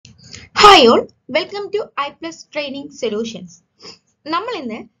Hi all, welcome to iPlus Training Solutions. നമ്മൾ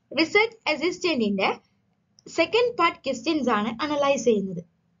ഇന്ന് research അസിസ്റ്റന്റിന്റെ second part questions ആണ് analyse ചെയ്യുന്നത്.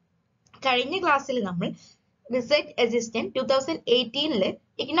 കഴിഞ്ഞ ക്ലാസ്സിൽ നമ്മൾ റിസർച്ച് അസിസ്റ്റന്റ് 2018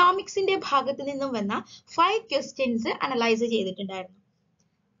 ഇക്കണോമിക്സിന്റെ ഭാഗത്ത് നിന്നും വന്ന 5 ക്വസ്റ്റ്യൻസ് അനലൈസ് ചെയ്തിട്ടുണ്ടായിരുന്നു.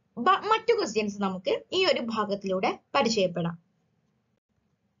 മറ്റു ക്വസ്റ്റ്യൻസ് നമുക്ക് ഈ ഒരു ഭാഗത്തിലൂടെ പരിചയപ്പെടാം.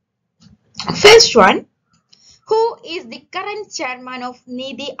 First one, who is the current chairman of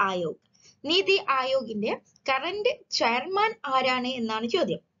Niti Aayog? Niti Aayogന്റെ current chairman ആരാണ് എന്നാണ്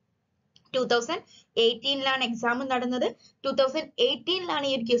ചോദ്യം. 2018 എക്സാം നടന്നത്. 2018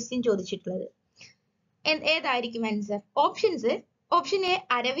 ഈ ഒരു ക്വസ്റ്റ്യൻ ചോദിച്ചിട്ടുള്ളത്. ഏതായിരിക്കും answer? Options: option A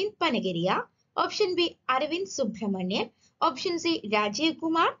Aravind Panagariya, option B Aravind Subramanian, option C Rajeev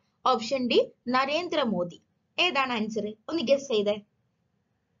Kumar, option D Narendra Modi. ഏതാണ് ആൻസർ? ഒന്ന് ഗസ് ചെയ്തേ.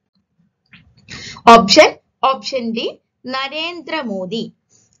 Option D Narendra Modi.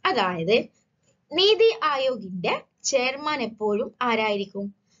 അതായത് നീതി ആയോഗിന്റെ ചെയർമാൻ എപ്പോഴും ആരായിരിക്കും?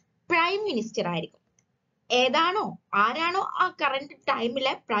 പ്രൈം മിനിസ്റ്റർ ആയിരിക്കും. ആരാണോ ആ കറന്റ്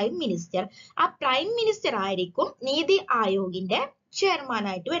ടൈമിലെ പ്രൈം മിനിസ്റ്റർ, ആ പ്രൈം മിനിസ്റ്റർ ആയിരിക്കും നീതി ആയോഗിന്റെ ചെയർമാൻ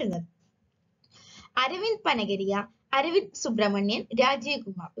ആയിട്ട് വരുന്നത്. അരവിന്ദ് പനഗരിയ, അരവിന്ദ് സുബ്രഹ്മണ്യൻ, രാജീവ്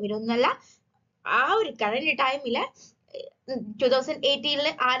കുമാർ ഇവരൊന്നല്ല. ആ ഒരു കറന്റ് ടൈമിലെ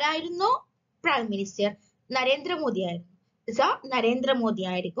 2018 ആരായിരുന്നോ പ്രൈം മിനിസ്റ്റർ? നരേന്ദ്രമോദി ആയിരുന്നു. നരേന്ദ്രമോദി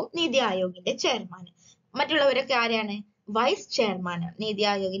ആയിരിക്കും നീതി ആയോഗിന്റെ ചെയർമാൻ. മറ്റുള്ളവരൊക്കെ ആരാണ്? വൈസ് ചെയർമാൻ ആണ്. നീതി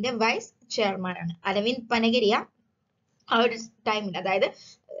ആയോഗിന്റെ വൈസ് ചെയർമാൻ ആണ് അരവിന്ദ് പനഗരിയ. ആ ഒരു ടൈമിൽ, അതായത്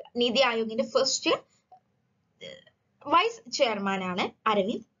നീതി ആയോഗിന്റെ ഫസ്റ്റ് വൈസ് ചെയർമാൻ ആണ്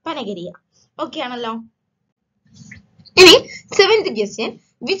അരവിന്ദ് പനഗരിയ. ഓക്കെ ആണല്ലോ. ഇനി 7th question,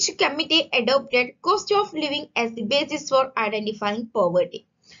 which committee adopted cost of living as the basis for identifying poverty?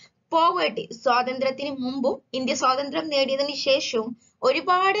 Poverty സ്വാതന്ത്ര്യത്തിന് മുമ്പും ഇന്ത്യ സ്വാതന്ത്ര്യം നേടിയതിനു ശേഷവും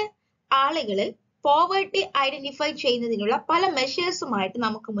ഒരുപാട് ആളുകൾ പോവേർട്ടി ഐഡന്റിഫൈ ചെയ്യുന്നതിനുള്ള പല മെഷേഴ്സുമായിട്ട്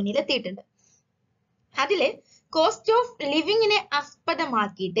നമുക്ക് മുന്നിൽ എത്തിയിട്ടുണ്ട്. അതില് കോസ്റ്റ് ഓഫ് ലിവിങ്ങിനെ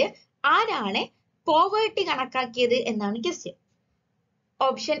ആസ്പദമാക്കിയിട്ട് ആരാണ് പോവേർട്ടി കണക്കാക്കിയത് എന്നാണ് question.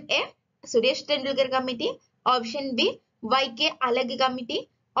 Option A Suresh Tendulkar committee, option B YK അലഗ് committee,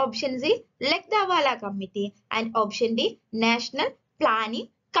 option C ലക്ദാവാല committee and option D national planning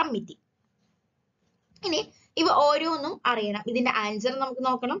committee. ഇനി ഇവ ഓരോന്നും അറിയണം. ഇതിന്റെ ആൻസർ നമുക്ക്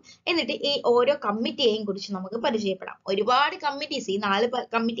നോക്കണം. എന്നിട്ട് ഈ ഓരോ കമ്മിറ്റിയെയും കുറിച്ച് നമുക്ക് പരിചയപ്പെടാം. ഒരുപാട് കമ്മിറ്റീസ്, ഈ 4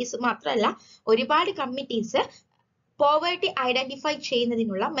 കമ്മിറ്റീസ് മാത്രമല്ല, ഒരുപാട് കമ്മിറ്റീസ് പോവേർട്ടി ഐഡന്റിഫൈ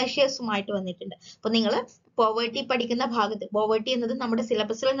ചെയ്യുന്നതിനുള്ള മെഷേഴ്സുമായിട്ട് വന്നിട്ടുണ്ട്. അപ്പൊ നിങ്ങൾ പോവേർട്ടി പഠിക്കുന്ന ഭാഗത്ത്, പോവേർട്ടി എന്നത് നമ്മുടെ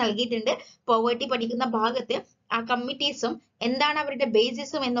സിലബസിൽ നൽകിയിട്ടുണ്ട്. പോവേർട്ടി പഠിക്കുന്ന ഭാഗത്ത് ആ കമ്മിറ്റീസും എന്താണ് അവരുടെ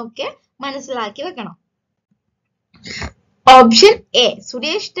ബേസിസും എന്നൊക്കെ മനസ്സിലാക്കി വെക്കണം. ഓപ്ഷൻ എ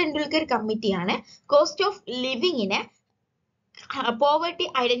സുരേഷ് ടെണ്ടുൽക്കർ കമ്മിറ്റിയാണ് കോസ്റ്റ് ഓഫ് ലിവിങ്ങിനെ പോവർട്ടി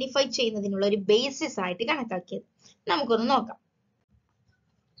ഐഡന്റിഫൈ ചെയ്യുന്നതിനുള്ള ഒരു ബേസിസ് ആയിട്ട് കണക്കാക്കിയത്. നമുക്കൊന്ന് നോക്കാം.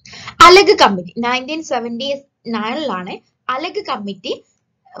 അലഗ് കമ്മിറ്റി 1979 അലഗ് കമ്മിറ്റി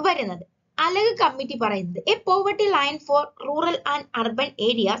വരുന്നത്. അലഗ് കമ്മിറ്റി പറയുന്നത് A poverty line four rural and urban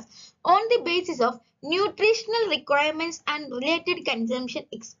areas on the basis of nutritional requirements and related consumption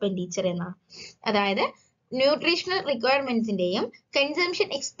expenditure എന്നാണ്. അതായത് ന്യൂട്രീഷണൽ റിക്വയർമെന്റ്സിന്റെയും കൺസംഷൻ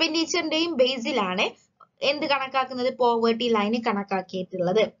എക്സ്പെൻഡിച്ചറിന്റെയും ബേസിലാണ് എന്ത് കണക്കാക്കുന്നത്? Poverty line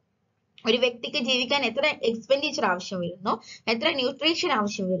കണക്കാക്കിയിട്ടുള്ളത്. ഒരു വ്യക്തിക്ക് ജീവിക്കാൻ എത്ര എക്സ്പെൻഡിച്ചർ ആവശ്യം വരുന്നു, എത്ര ന്യൂട്രീഷൻ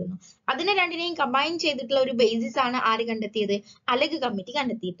ആവശ്യം വരുന്നു, അതിനെ രണ്ടിനെയും കമ്പൈൻ ചെയ്തിട്ടുള്ള ഒരു ബേസിസ് ആണ് ആര് കണ്ടെത്തിയത്? അലഗ് കമ്മിറ്റി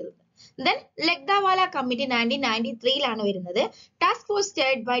കണ്ടെത്തിയിട്ടുള്ളത്. Then Lagdawala Committee 1993 വരുന്നത്. Task force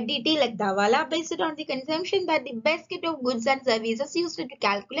chaired by DT Lagdawala based on the consumption that the basket of goods and services used to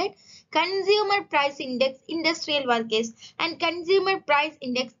calculate consumer price index industrial workers and consumer price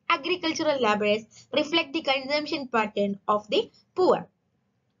index agricultural laborers reflect the consumption pattern of the poor.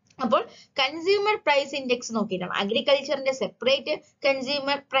 അപ്പോൾ consumer price index നോക്കിയിട്ടാണ് അഗ്രികൾച്ചറിന്റെ separate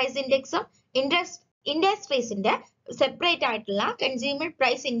consumer price ഇൻഡെക്സും ഇൻഡസ്ട്രീസിന്റെ separate ആയിട്ടുള്ള consumer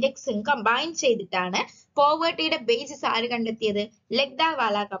price ഇൻഡെക്സും combine ചെയ്തിട്ടാണ് പോവേർട്ടിയുടെ basis ആര് കണ്ടെത്തിയത്?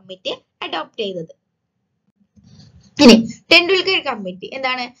 ലക്ദാവാല committee adopt ചെയ്തത്. ഇനി Tendulkar committee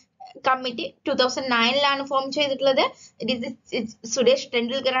എന്താണ്? Committee 2009 form ചെയ്തിട്ടുള്ളത്. സുരേഷ്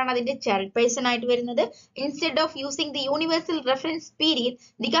ടെണ്ടുൽക്കർ ആണ് അതിന്റെ ചെയർപേഴ്സൺ ആയിട്ട് വരുന്നത്. Instead of using the universal reference period,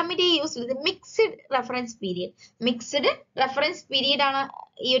 the committee used mixed reference period. Mixed reference period ആണ്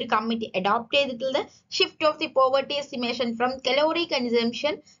ഈ ഒരു കമ്മിറ്റി അഡോപ്റ്റ് ചെയ്തിട്ടുള്ളത്. Shift of the poverty estimation from calorie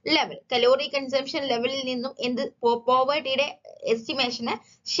consumption level, calorie consumption ലെവലിൽ നിന്നും എന്ത് പോവർട്ടിയുടെ എസ്റ്റിമേഷനെ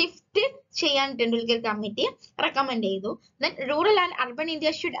ഷിഫ്റ്റ് ചെയ്യാൻ ടെണ്ടുൽക്കർ കമ്മിറ്റി റെക്കമെൻഡ് ചെയ്തു. Then rural and urban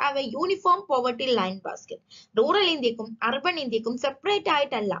India should have a uniform poverty line basket. Rural ഇന്ത്യക്കും അർബൻ ഇന്ത്യക്കും സെപ്പറേറ്റ്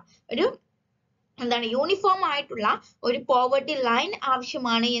ആയിട്ടല്ല, ഒരു എന്താണ് യൂണിഫോം ആയിട്ടുള്ള ഒരു പോവർട്ടി ലൈൻ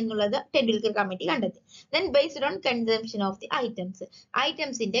ആവശ്യമാണ് എന്നുള്ളത് ടെൻഡുൽക്കർ കമ്മിറ്റി കണ്ടെത്തി. Then based on consumption of the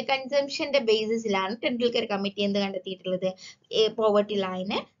ഐറ്റംസിന്റെ കൺസംഷന്റെ ബേസിസിലാണ് Tendulkar committee എന്ത് കണ്ടെത്തിയിട്ടുള്ളത്, poverty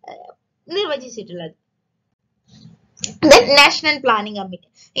line നിർവചിച്ചിട്ടുള്ളത്. Then National Planning Committee.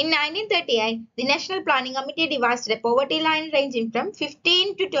 In 1938, the National Planning Committee devised a poverty line ranging from 15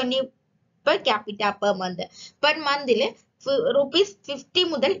 to 20 per capita per month. Per month rupees 50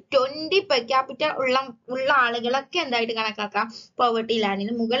 മുതൽ 20 per capita ഉള്ള ആളുകളൊക്കെ എന്തായിട്ട് കണക്കാക്കാം, poverty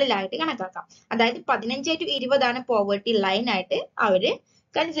ലൈനിന് മുകളിലായിട്ട് കണക്കാക്കാം. അതായത് 15 to 20 ആണ് പോവർട്ടി ലൈൻ ആയിട്ട് അവര്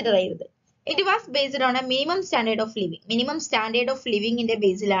കൺസിഡർ ചെയ്തത്. It was based on a minimum standard of living. Minimum standard of ലിവിങ്ങിന്റെ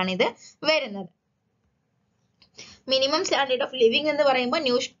ബേസിലാണ് ഇത് വരുന്നത്. മിനിമം സ്റ്റാൻഡേർഡ് ഓഫ് ലിവിംഗ് എന്ന് പറയുമ്പോൾ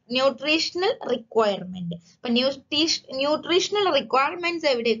ന്യൂട്രീഷണൽ റിക്വയർമെന്റ്. അപ്പൊ ന്യൂട്രീഷണൽ റിക്വയർമെന്റ്സ്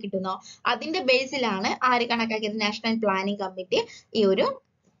എവിടെ കിട്ടുന്നോ അതിന്റെ ബേസിലാണ് ആര് കണക്കാക്കിയത്, നാഷണൽ പ്ലാനിംഗ് കമ്മിറ്റി ഈ ഒരു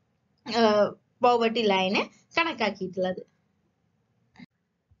poverty line കണക്കാക്കിയിട്ടുള്ളത്.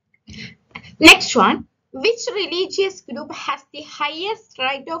 Next one, which religious group has the highest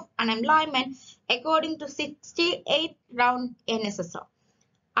rate of unemployment according to 68th round NSSO?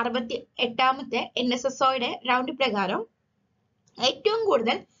 68ാമത്തെ NSSOയുടെ round പ്രകാരം ഏറ്റവും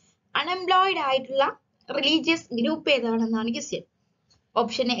കൂടുതൽ അൺഎംപ്ലോയിഡ് ആയിട്ടുള്ള religious group ഏതാണെന്നാണ് question.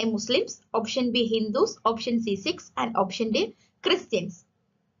 Option A Muslims, option B Hindus, option C Sikhs and option D Christians.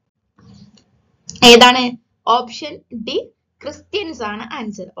 ഏതാണ്? Option D Christians ആണ്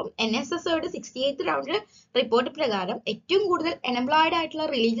answer. അപ്പം NSSOയുടെ 68th round report പ്രകാരം ഏറ്റവും കൂടുതൽ അൺഎംപ്ലോയിഡ് ആയിട്ടുള്ള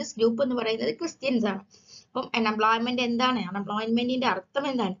റിലീജിയസ് ഗ്രൂപ്പ് എന്ന് പറയുന്നത് ക്രിസ്ത്യൻസ് ആണ്. അപ്പം അൺഎംപ്ലോയ്മെന്റ് എന്താണ്, അൺഎംപ്ലോയ്മെന്റിന്റെ അർത്ഥം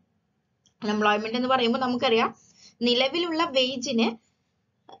എന്താണ്? അൺഎംപ്ലോയ്മെന്റ് എന്ന് പറയുമ്പോൾ നമുക്കറിയാം, നിലവിലുള്ള വേജിന്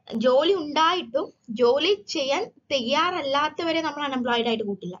ജോലി ഉണ്ടായിട്ടും ജോലി ചെയ്യാൻ തയ്യാറല്ലാത്തവരെ നമ്മൾ അൺഎംപ്ലോയിഡ് ആയിട്ട്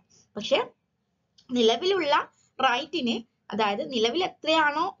കൂട്ടില്ല. പക്ഷെ നിലവിലുള്ള റൈറ്റിന്, അതായത് നിലവിൽ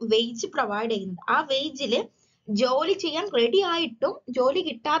എത്രയാണോ വേജ് പ്രൊവൈഡ് ചെയ്യുന്നത് ആ വേജില് ജോലി ചെയ്യാൻ റെഡി ആയിട്ടും ജോലി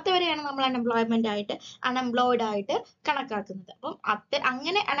കിട്ടാത്തവരെയാണ് നമ്മൾ അൺഎംപ്ലോയിഡ് ആയിട്ട് കണക്കാക്കുന്നത്. അപ്പം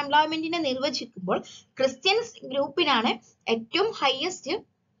അങ്ങനെ അൺഎംപ്ലോയ്മെന്റിനെ നിർവചിക്കുമ്പോൾ ക്രിസ്ത്യൻസ് ഗ്രൂപ്പിനാണ് ഏറ്റവും ഹയസ്റ്റ്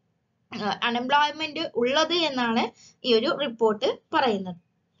അൺഎംപ്ലോയ്മെന്റ് ഉള്ളത് എന്നാണ് ഈ ഒരു റിപ്പോർട്ട് പറയുന്നത്.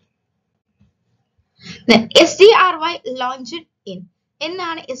 SGRY launched in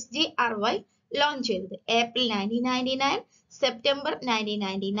എന്നാണ് SGRY ലോഞ്ച് ചെയ്തത്? April 1999, September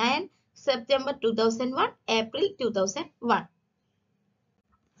 1999, September 2001, April 2001.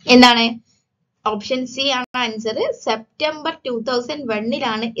 എന്താണ്? ഓപ്ഷൻ സി ആണ് ആൻസർ. സെപ്റ്റംബർ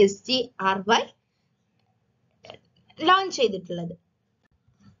 2001 SGRY ലോഞ്ച് ചെയ്തിട്ടുള്ളത്.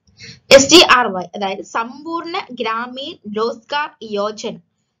 SGRY അതായത് സമ്പൂർണ്ണ ഗ്രാമീൺ റോസ്ഗാർ യോജന.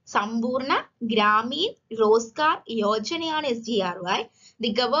 സമ്പൂർണ്ണ Gramin Rozgar യോജനയാണ് SGRY.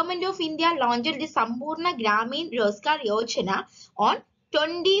 The government of India launched the സമ്പൂർണ്ണ Gramin Rozgar Yojana on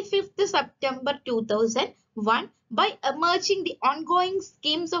 25th September 2001 by merging the ongoing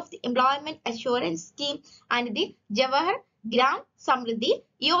schemes of the Employment Assurance Scheme and the Jawahar Gram Samriddhi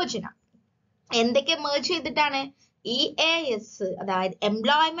Yojana. എന്തൊക്കെ merge ചെയ്തിട്ടാണ്? EAS അതായത്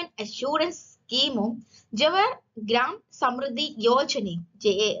employment assurance സ്കീമും Jawahar gram സമൃദ്ധി യോജനയും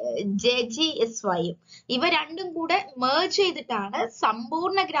JGSYയും ഇവ രണ്ടും കൂടെ merge ചെയ്തിട്ടാണ്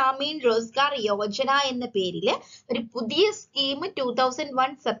സമ്പൂർണ്ണ ഗ്രാമീൺ റോസ്ഗാർ യോജന എന്ന പേരില് ഒരു പുതിയ സ്കീം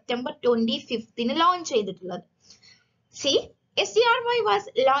 2001 സെപ്റ്റംബർ 25th ലോഞ്ച് ചെയ്തിട്ടുള്ളത്. SGRY was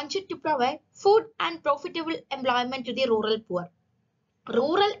launched to provide food and profitable employment to the rural poor.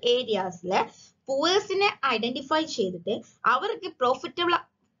 Rural ഏരിയാസിലെ പൂവേഴ്സിനെ identify ചെയ്തിട്ട് അവർക്ക്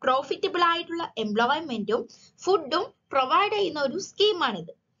പ്രോഫിറ്റബിൾ ആയിട്ടുള്ള എംപ്ലോയ്മെന്റും ഫുഡും പ്രൊവൈഡ് ചെയ്യുന്ന ഒരു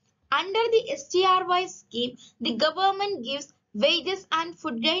സ്കീമാണിത്. Under the SGRY scheme, the government gives wages and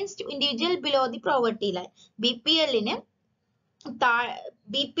food grains to individual below the poverty line.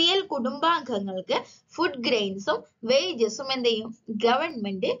 BPL കുടുംബാംഗങ്ങൾക്ക് food ഗ്രെയിൻസും വേജസും എന്ത് ചെയ്യും?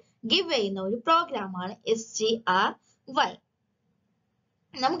 Government give ചെയ്യുന്ന ഒരു പ്രോഗ്രാമാണ് SGRY.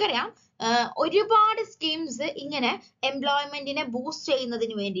 നമുക്കറിയാം ഒരുപാട് സ്കീംസ് ഇങ്ങനെ എംപ്ലോയ്മെന്റിനെ ബൂസ്റ്റ്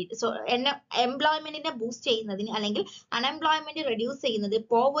ചെയ്യുന്നതിന് വേണ്ടിയിട്ട്, എംപ്ലോയ്മെന്റിനെ ബൂസ്റ്റ് ചെയ്യുന്നതിന് അല്ലെങ്കിൽ അൺഎംപ്ലോയ്മെന്റ് റെഡ്യൂസ് ചെയ്യുന്നത്,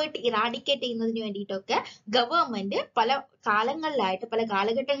 പോവേർട്ടി ഇറാഡിക്കേറ്റ് ചെയ്യുന്നതിന് വേണ്ടിയിട്ടൊക്കെ ഗവൺമെന്റ് പല കാലങ്ങളിലായിട്ട് പല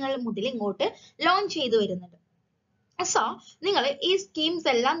കാലഘട്ടങ്ങളിൽ മുതൽ ഇങ്ങോട്ട് ലോഞ്ച് ചെയ്തു വരുന്നുണ്ട്. സോ നിങ്ങൾ ഈ സ്കീംസ്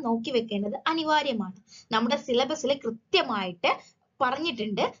എല്ലാം നോക്കി വെക്കേണ്ടത് അനിവാര്യമാണ്. നമ്മുടെ സിലബസിൽ കൃത്യമായിട്ട്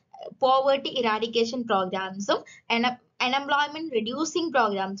പറഞ്ഞിട്ടുണ്ട് poverty eradication പ്രോഗ്രാംസും unemployment reducing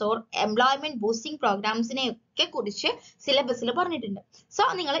programmes or employment boosting പ്രോഗ്രാംസിനെ ഒക്കെ കുറിച്ച് സിലബസിൽ പറഞ്ഞിട്ടുണ്ട്. സോ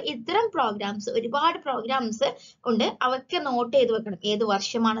നിങ്ങൾ ഇത്തരം പ്രോഗ്രാംസ്, ഒരുപാട് പ്രോഗ്രാംസ് ഉണ്ട്, അവർക്ക് നോട്ട് ചെയ്ത് വെക്കണം. ഏത്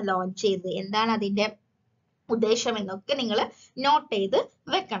വർഷമാണ് ലോഞ്ച് ചെയ്തത്, എന്താണ് അതിന്റെ ഉദ്ദേശം എന്നൊക്കെ നിങ്ങൾ നോട്ട് ചെയ്ത്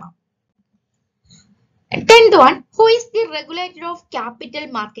വെക്കണം. 10th one, who is the regulator of capital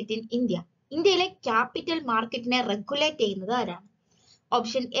market in India? ഇന്ത്യയിലെ ക്യാപിറ്റൽ മാർക്കറ്റിനെ റെഗുലേറ്റ് ചെയ്യുന്നത് ആരാണ്?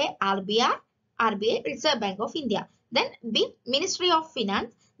 Option A RBI, reserve bank of India. Then B ministry of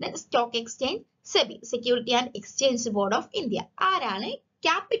finance. Then stock exchange, SEBI security and exchange board of India. ആരാണ്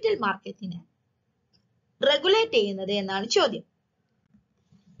capital മാർക്കറ്റിനെ regulate ചെയ്യുന്നത് എന്നാണ് ചോദ്യം.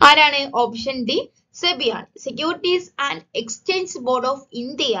 ആരാണ്? ഓപ്ഷൻ ഡി സെബി ആണ്. Securities and exchange board of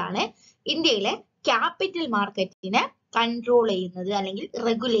ഇന്ത്യയാണ് ഇന്ത്യയിലെ ക്യാപിറ്റൽ മാർക്കറ്റിനെ കൺട്രോൾ ചെയ്യുന്നത് അല്ലെങ്കിൽ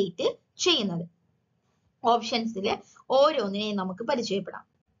റെഗുലേറ്റ് ചെയ്യുന്നത്. ഓപ്ഷൻസിലെ ഓരോന്നിനെയും നമുക്ക് പരിചയപ്പെടാം.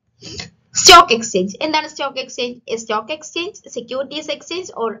 Stock exchange. എന്താണ് stock exchange? A stock exchange, securities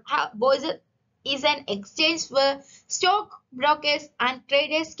exchange or is an exchange where stock brokers and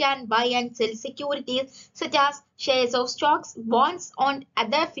traders can buy and sell securities such as shares of stocks, bonds and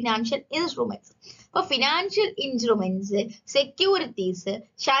other financial instruments. അപ്പോൾ financial instruments, securities,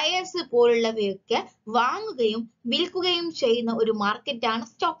 shares പോലുള്ളവയൊക്കെ വാങ്ങുകയും വിൽക്കുകയും ചെയ്യുന്ന ഒരു മാർക്കറ്റാണ്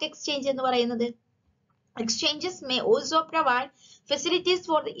stock exchange എന്ന് പറയുന്നത്. Exchanges may also provide facilities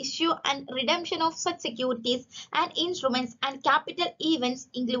for the issue and redemption of such securities and instruments and capital events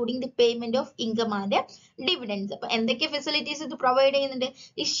including the payment of income and dividends. അപ്പോൾ എന്തൊക്കെ facilities ഇത് പ്രൊവൈഡ് ചെയ്യുന്നുണ്ട്?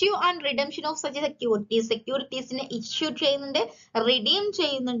 Issue and redemption of such സെക്യൂരിറ്റീസിനെ issue ചെയ്യുന്നുണ്ട്, redeem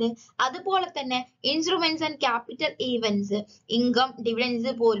ചെയ്യുന്നുണ്ട്. അതുപോലെ തന്നെ instruments and capital events, income,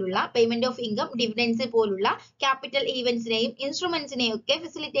 dividends പോലുള്ള payment of income, dividends പോലുള്ള ക്യാപിറ്റൽ ഈവൻസിനെയും ഇൻസ്ട്രുമെന്റ്സിനെയും ഒക്കെ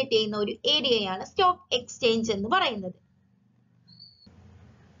ഫെസിലിറ്റേറ്റ് ചെയ്യുന്ന ഒരു ഏരിയയാണ് സ്റ്റോക്ക് എക്സ്ചേഞ്ച് എന്ന് പറയുന്നത്.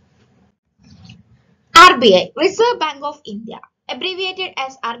 RBI, Reserve Bank of India, abbreviated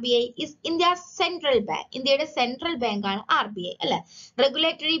as RBI, is India's central bank. ഇന്ത്യയുടെ സെൻട്രൽ ബാങ്ക് ആണ് RBI അല്ലെ.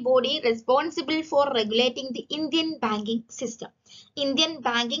 Regulatory body responsible for regulating the Indian banking system. Indian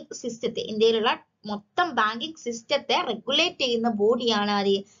banking സിസ്റ്റത്തെ, ഇന്ത്യയിലുള്ള മൊത്തം ബാങ്കിങ് സിസ്റ്റത്തെ റെഗുലേറ്റ് ചെയ്യുന്ന ബോഡിയാണ്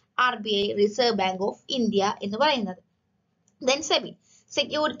ആര്? RBI, reserve bank of India എന്ന് പറയുന്നത്. Then SEBI,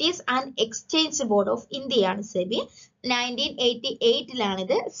 securities and exchange board of ഇന്ത്യയാണ് സെബി. 1988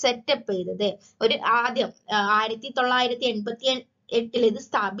 ഇത് സെറ്റപ്പ് ചെയ്തത്. ഒരു ആദ്യം 1988 ഇത്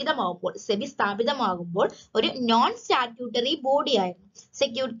സ്ഥാപിതമാകുമ്പോൾ, സെബി സ്ഥാപിതമാകുമ്പോൾ ഒരു നോൺ സ്റ്റാറ്റ്യൂട്ടറി ബോഡി ആയിരുന്നു.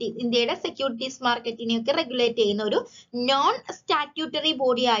 ഇന്ത്യയുടെ സെക്യൂരിറ്റീസ് മാർക്കറ്റിനെയൊക്കെ റെഗുലേറ്റ് ചെയ്യുന്ന ഒരു നോൺ സ്റ്റാറ്റ്യൂട്ടറി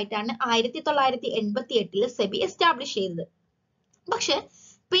ബോഡി ആയിട്ടാണ് 1988 സെബി എസ്റ്റാബ്ലിഷ് ചെയ്തത്. പക്ഷെ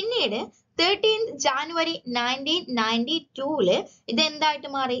പിന്നീട് 13 ജാനുവരി 1992 ഇത് എന്തായിട്ട്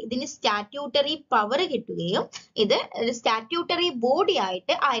മാറി? ഇതിന് സ്റ്റാറ്റ്യൂട്ടറി പവർ കിട്ടുകയും ഇത് ഒരു സ്റ്റാറ്റ്യൂട്ടറി ബോഡി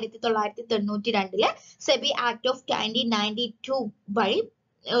ആയിട്ട് 1992 സെബി ആക്ട് ഓഫ് 1992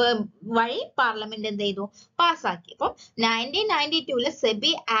 വഴി പാർലമെന്റ് എന്ത് ചെയ്തു? പാസ്സാക്കി. അപ്പം 1992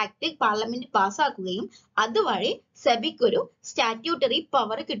 സെബി ആക്ട് പാർലമെന്റ് പാസ്സാക്കുകയും അതുവഴി സെബിക്ക് ഒരു സ്റ്റാറ്റ്യൂട്ടറി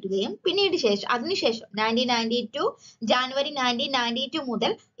പവർ കിട്ടുകയും അതിനുശേഷം ജാനുവരി 1992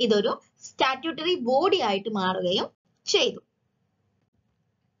 മുതൽ ഇതൊരു സ്റ്റാറ്റ്യൂട്ടറി ബോഡി ആയിട്ട് മാറുകയും ചെയ്തു.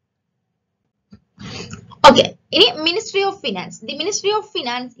 Okay, ഇനി ministry of finance. The ministry of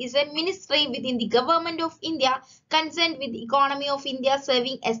finance is a ministry within the government of India concerned with the economy of India,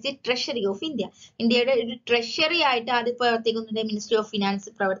 serving as the treasury of India. ഇന്ത്യയുടെ ഒരു ട്രഷറി ആയിട്ട് അത് പ്രവർത്തിക്കുന്നുണ്ട്. Ministry of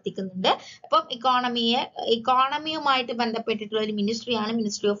finance പ്രവർത്തിക്കുന്നുണ്ട്. അപ്പം ഇക്കോണമിയുമായിട്ട് ബന്ധപ്പെട്ടിട്ടുള്ള ഒരു മിനിസ്ട്രിയാണ്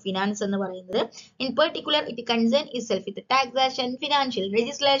ministry of finance എന്ന് പറയുന്നത്. In particular it concern itself with taxation, financial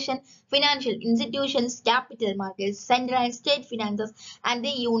legislation, financial institutions, capital markets, central and state finances and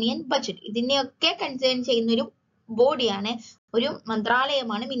the union budget. ഇതിനെയൊക്കെ കൺസേൺ ചെയ്യുന്ന ഒരു ബോഡിയാണ്, ഒരു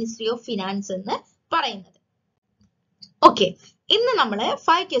മന്ത്രാലയമാണ് മിനിസ്ട്രി ഓഫ് ഫിനാൻസ് എന്ന് പറയുന്നത്. ഓക്കെ, ഇന്ന് നമ്മൾ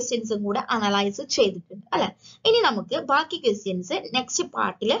 5 ക്വസ്റ്റ്യൻസും കൂടെ അനലൈസ് ചെയ്തിട്ടുണ്ട് അല്ലെ. ഇനി നമുക്ക് ബാക്കി ക്വസ്റ്റ്യൻസ് നെക്സ്റ്റ്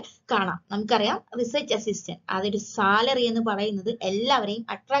പാർട്ടിൽ കാണാം. നമുക്കറിയാം റിസർച്ച് അസിസ്റ്റന്റ്, അതൊരു സാലറി എന്ന് പറയുന്നത് എല്ലാവരെയും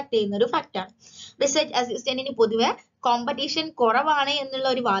അട്രാക്ട് ചെയ്യുന്ന ഒരു ഫാക്റ്റാണ്. റിസർച്ച് അസിസ്റ്റന്റിന് പൊതുവെ കോമ്പറ്റീഷൻ കുറവാണ് എന്നുള്ള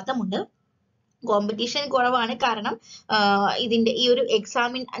ഒരു വാദമുണ്ട്. കോമ്പറ്റീഷൻ കുറവാണ് കാരണം ഇതിന്റെ ഈ ഒരു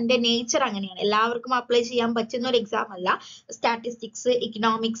എക്സാമിന്റെ നേച്ചർ അങ്ങനെയാണ്. എല്ലാവർക്കും അപ്ലൈ ചെയ്യാൻ പറ്റുന്ന ഒരു എക്സാം അല്ല. സ്റ്റാറ്റിസ്റ്റിക്സ്,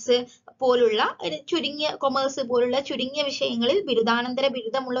 ഇക്കണോമിക്സ് പോലുള്ള ചുരുങ്ങിയ, കൊമേഴ്സ് പോലുള്ള ചുരുങ്ങിയ വിഷയങ്ങളിൽ ബിരുദാനന്തര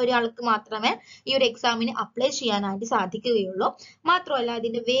ബിരുദമുള്ള ഒരാൾക്ക് മാത്രമേ ഈ ഒരു എക്സാമിന് അപ്ലൈ ചെയ്യാനായിട്ട് സാധിക്കുകയുള്ളൂ. മാത്രമല്ല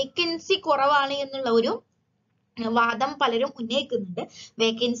ഇതിന്റെ വേക്കൻസി കുറവാണ് എന്നുള്ള ഒരു വാദം പലരും ഉന്നയിക്കുന്നുണ്ട്.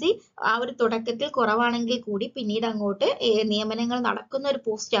 വേക്കൻസി ആ ഒരു തുടക്കത്തിൽ കുറവാണെങ്കിൽ കൂടി പിന്നീട് അങ്ങോട്ട് നിയമനങ്ങൾ നടക്കുന്ന ഒരു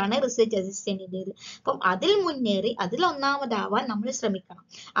പോസ്റ്റാണ് റിസർച്ച് അസിസ്റ്റന്റിൻ്റെത്. അപ്പം അതിൽ മുന്നേറി അതിൽ ഒന്നാമതാവാൻ നമ്മൾ ശ്രമിക്കണം.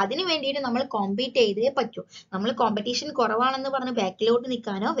 അതിനു വേണ്ടിയിട്ട് നമ്മൾ കോമ്പീറ്റ് ചെയ്തേ പറ്റൂ. നമ്മൾ കോമ്പറ്റീഷൻ കുറവാണെന്ന് പറഞ്ഞ് ബാക്കിലോട്ട്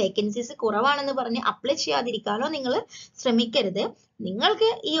നിൽക്കാനോ വേക്കൻസീസ് കുറവാണെന്ന് പറഞ്ഞ് അപ്ലൈ ചെയ്യാതിരിക്കാനോ നിങ്ങൾ ശ്രമിക്കരുത്. നിങ്ങൾക്ക്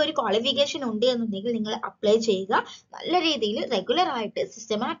ഈ ഒരു ക്വാളിഫിക്കേഷൻ ഉണ്ട് എന്നുണ്ടെങ്കിൽ നിങ്ങൾ അപ്ലൈ ചെയ്യുക. നല്ല രീതിയിൽ റെഗുലർ ആയിട്ട്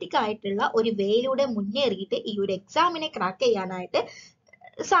സിസ്റ്റമാറ്റിക് ആയിട്ടുള്ള ഒരു വേയിലൂടെ മുന്നേറിയിട്ട് ഈ ഒരു എക്സാമിനെ ക്രാക്ക് ചെയ്യാനായിട്ട്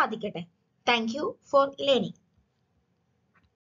സാധിക്കട്ടെ. Thank you for learning.